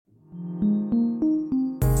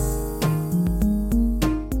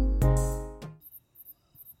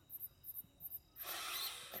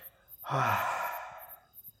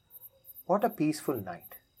What a peaceful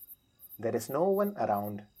night. There is no one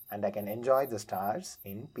around and I can enjoy the stars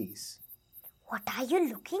in peace. What are you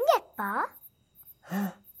looking at,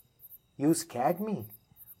 Pa? You scared me.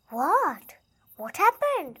 What? What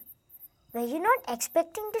happened? Were you not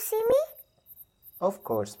expecting to see me? Of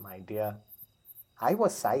course, my dear. I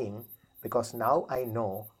was sighing because now I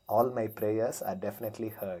know all my prayers are definitely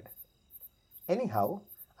heard. Anyhow,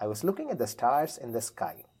 I was looking at the stars in the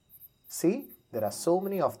sky. See, there are so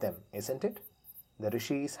many of them, isn't it? The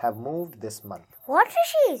rishis have moved this month. What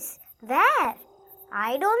rishis? Where?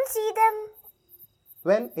 I don't see them.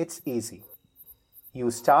 Well, it's easy. You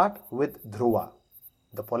start with Dhruva,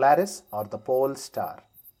 the Polaris or the pole star.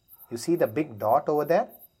 You see the big dot over there?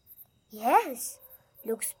 Yes,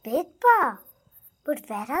 looks big, Pa. But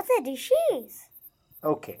where are the rishis?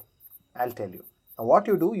 Okay, I'll tell you. Now what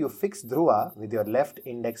you do, you fix Dhruva with your left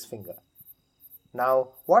index finger.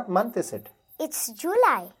 Now, what month is it? It's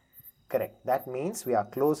July. Correct. That means we are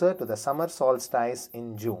closer to the summer solstice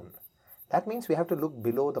in June. That means we have to look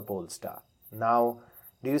below the pole star. Now,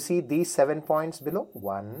 do you see these 7 points below?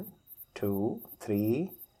 1, 2,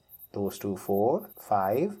 3, those two 4,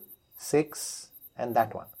 5, 6, and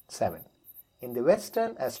that one 7. In the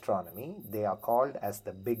Western astronomy, they are called as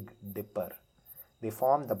the Big Dipper. They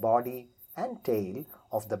form the body and tail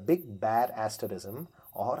of the Big Bear asterism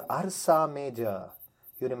or Ursa Major.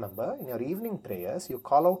 You remember, in your evening prayers, you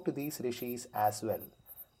call out to these rishis as well.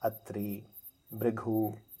 Atri,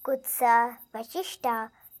 Brighu, Kutsa,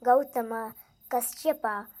 Vashishta, Gautama,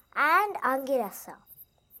 Kashyapa, and Angirasa.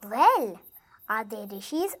 Well, are they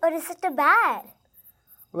rishis or is it a bear?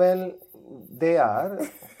 Well, they are.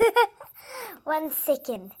 1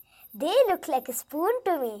 second. They look like a spoon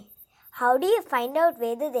to me. How do you find out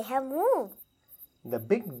whether they have moved? The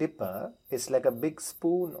Big Dipper is like a big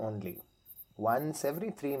spoon only. Once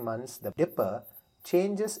every 3 months, the dipper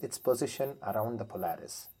changes its position around the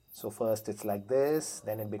Polaris. So first it's like this,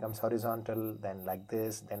 then it becomes horizontal, then like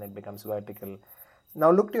this, then it becomes vertical.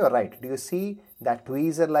 Now look to your right. Do you see that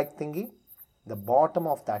tweezer-like thingy? The bottom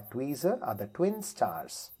of that tweezer are the twin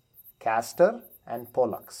stars, Castor and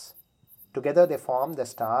Pollux. Together they form the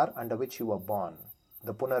star under which you were born,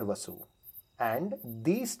 the Punarvasu. And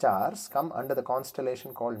these stars come under the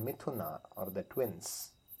constellation called Mithuna or the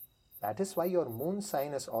twins. That is why your moon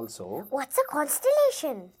sign is also... What's a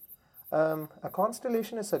constellation? A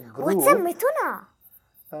constellation is a group... What's a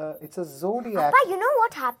Mithuna? It's a zodiac... Appa, you know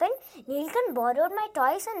what happened? Neelkan borrowed my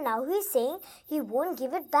toys and now he's saying he won't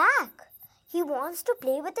give it back. He wants to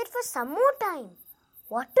play with it for some more time.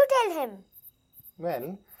 What to tell him? Well...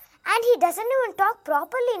 And he doesn't even talk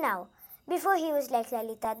properly now. Before he was like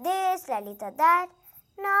Lalita this, Lalita that.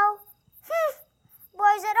 Now,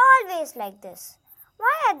 boys are always like this.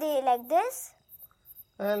 Why are they like this?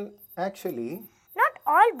 Well, actually... Not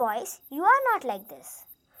all boys. You are not like this.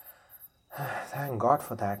 Thank God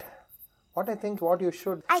for that. What you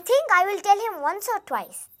should... I think I will tell him once or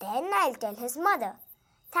twice. Then I'll tell his mother.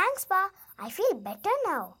 Thanks, Pa. I feel better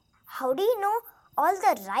now. How do you know all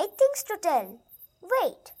the right things to tell?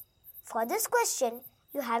 Wait. For this question,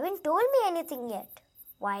 you haven't told me anything yet.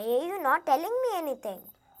 Why are you not telling me anything?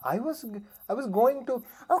 I was going to...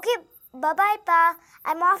 Okay, bye-bye, Pa.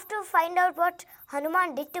 I'm off to find out what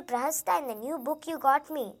Hanuman did to Prahasta in the new book you got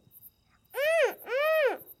me.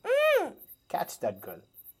 Catch that girl.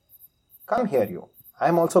 Come here, you.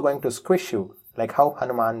 I'm also going to squish you like how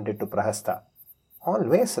Hanuman did to Prahasta.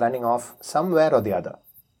 Always running off somewhere or the other.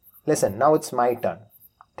 Listen, now it's my turn.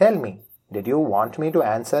 Tell me, did you want me to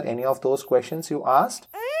answer any of those questions you asked?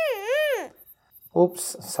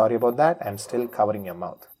 Oops, sorry about that. I'm still covering your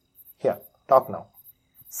mouth. Here, talk now.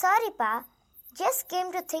 Sorry, Pa. Just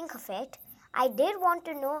came to think of it. I did want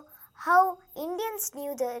to know how Indians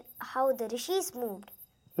knew how the rishis moved.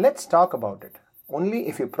 Let's talk about it. Only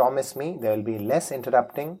if you promise me there will be less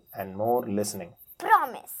interrupting and more listening.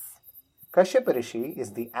 Promise. Kashyapa Rishi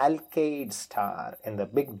is the Alkaid star in the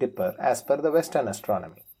Big Dipper as per the Western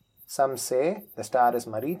astronomy. Some say the star is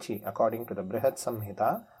Marichi according to the Brihat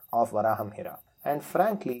Samhita of Varahamihira. And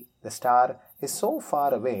frankly, the star is so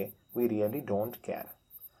far away we really don't care.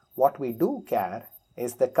 What we do care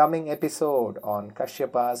is the coming episode on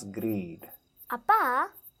Kashyapa's greed. Appa,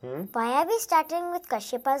 why are we starting with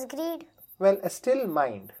Kashyapa's greed? Well, a still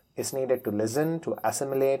mind is needed to listen, to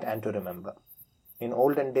assimilate and to remember. In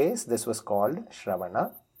olden days, this was called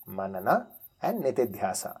Shravana, Manana and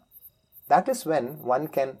Nitidhyasa. That is when one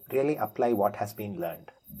can really apply what has been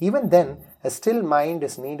learned. Even then, a still mind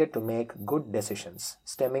is needed to make good decisions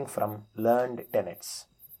stemming from learned tenets.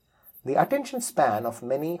 The attention span of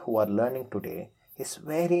many who are learning today is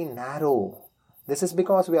very narrow. This is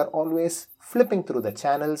because we are always flipping through the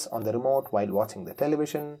channels on the remote while watching the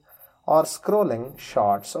television or scrolling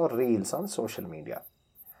shorts or reels on social media.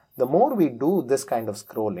 The more we do this kind of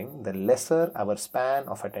scrolling, the lesser our span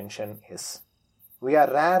of attention is. We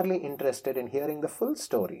are rarely interested in hearing the full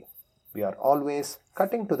story. We are always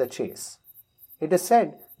cutting to the chase. It is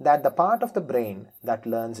said that the part of the brain that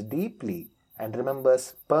learns deeply and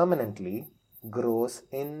remembers permanently grows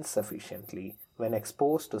insufficiently when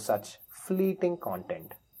exposed to such fleeting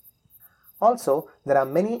content. Also, there are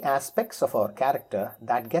many aspects of our character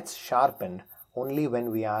that gets sharpened only when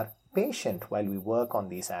we are patient while we work on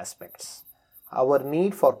these aspects. Our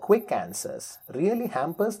need for quick answers really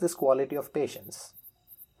hampers this quality of patience.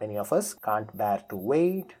 Many of us can't bear to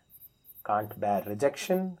wait, can't bear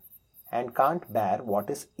rejection, and can't bear what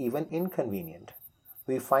is even inconvenient.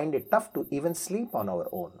 We find it tough to even sleep on our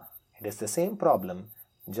own. It is the same problem,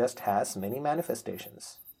 just has many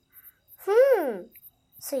manifestations.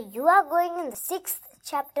 So you are going in the 6th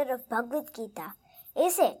chapter of Bhagavad Gita,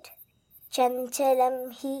 is it?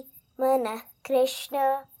 Chanchalam hi mana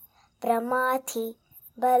Krishna pramathi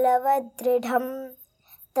balavadridham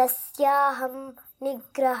tasyaham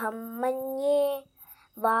nigraham manye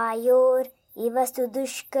vayor iva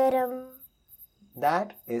sudushkaram.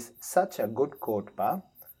 That is such a good quote, Pa.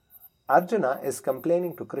 Arjuna is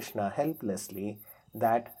complaining to Krishna helplessly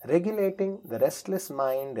that regulating the restless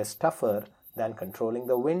mind is tougher than controlling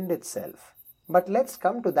the wind itself. But let's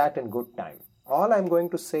come to that in good time. All I'm going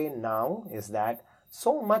to say now is that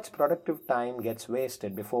so much productive time gets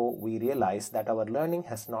wasted before we realize that our learning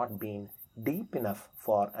has not been deep enough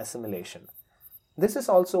for assimilation. This is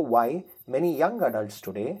also why many young adults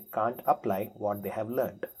today can't apply what they have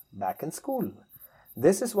learned back in school.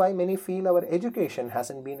 This is why many feel our education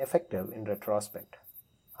hasn't been effective in retrospect.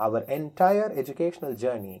 Our entire educational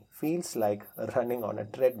journey feels like running on a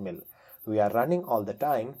treadmill. We are running all the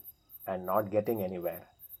time and not getting anywhere.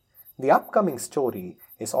 The upcoming story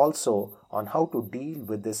is also on how to deal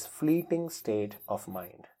with this fleeting state of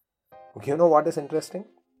mind. You know what is interesting?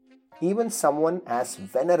 Even someone as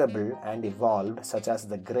venerable and evolved, such as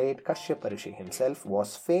the great Kashyapa Rishi himself,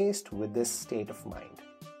 was faced with this state of mind.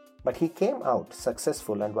 But he came out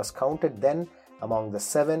successful and was counted then among the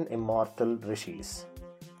 7 immortal rishis.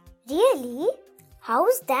 Really?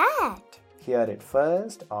 How's that? Hear it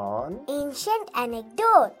first on Ancient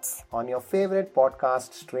Anecdotes on your favorite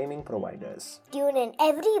podcast streaming providers. Tune in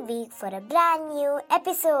every week for a brand new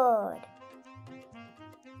episode.